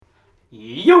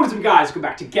Yo, what's up, guys? Welcome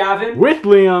back to Gavin With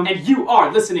Liam. And you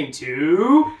are listening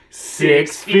to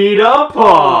 6 Feet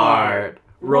Apart.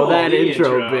 Roll that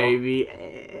intro, baby.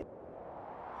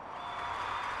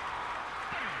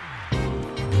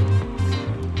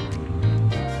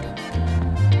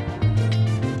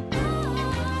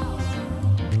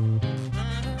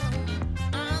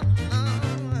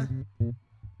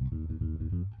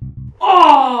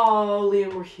 Oh,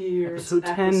 Liam, we're here. Episode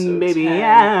 10, baby. 10.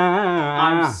 Yeah.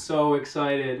 I'm so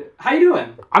excited. How you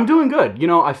doing? I'm doing good. You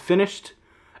know, I finished,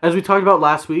 as we talked about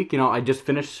last week, I just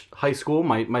finished high school,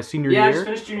 my senior year. Yeah, I just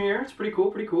finished junior year. It's pretty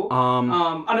cool,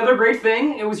 another great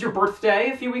thing, it was your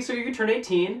birthday a few weeks ago. You turned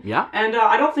 18. Yeah. And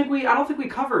I don't think we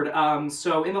covered.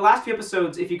 So in the last few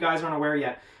episodes, if you guys aren't aware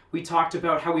yet, we talked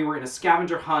about how we were in a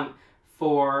scavenger hunt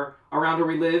for around where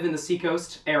we live in the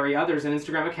Seacoast area. There's an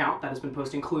Instagram account that has been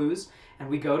posting clues, and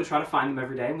we go to try to find them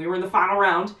every day. And we were in the final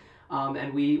round,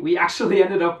 and we actually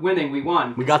ended up winning. We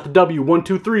won. We got the W. 1,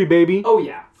 2, 3, baby. Oh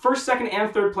yeah. First, second,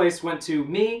 and third place went to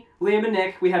me, Liam, and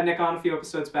Nick. We had Nick on a few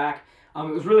episodes back. It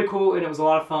was really cool, and it was a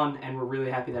lot of fun, and we're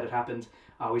really happy that it happened.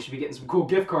 We should be getting some cool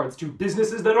gift cards to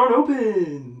businesses that aren't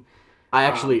open. I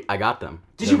got them.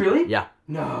 Did you really? Yeah.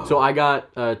 No. So I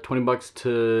got $20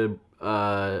 to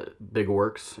Big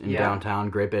Works in downtown,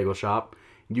 great bagel shop.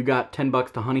 You got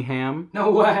 $10 to Honey Ham. No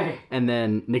way. And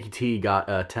then Nikki T got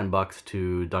 $10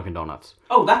 to Dunkin' Donuts.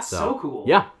 Oh, that's so cool.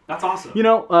 Yeah. That's awesome.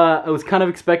 I was kind of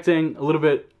expecting a little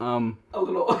bit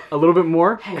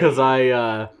more because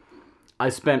I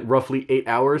spent roughly 8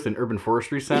 hours in Urban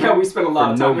Forestry Center. Yeah, we spent a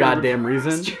lot of time for no goddamn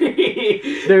reason.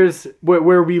 There's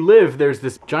where we live. There's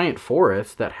this giant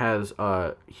forest that has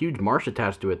a huge marsh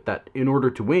attached to it. That in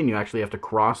order to win, you actually have to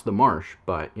cross the marsh.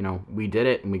 But we did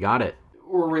it and we got it.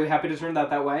 We're really happy to turn out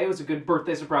that way. It was a good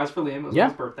birthday surprise for Liam. It was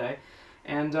his birthday,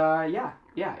 and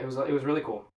it was really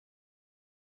cool.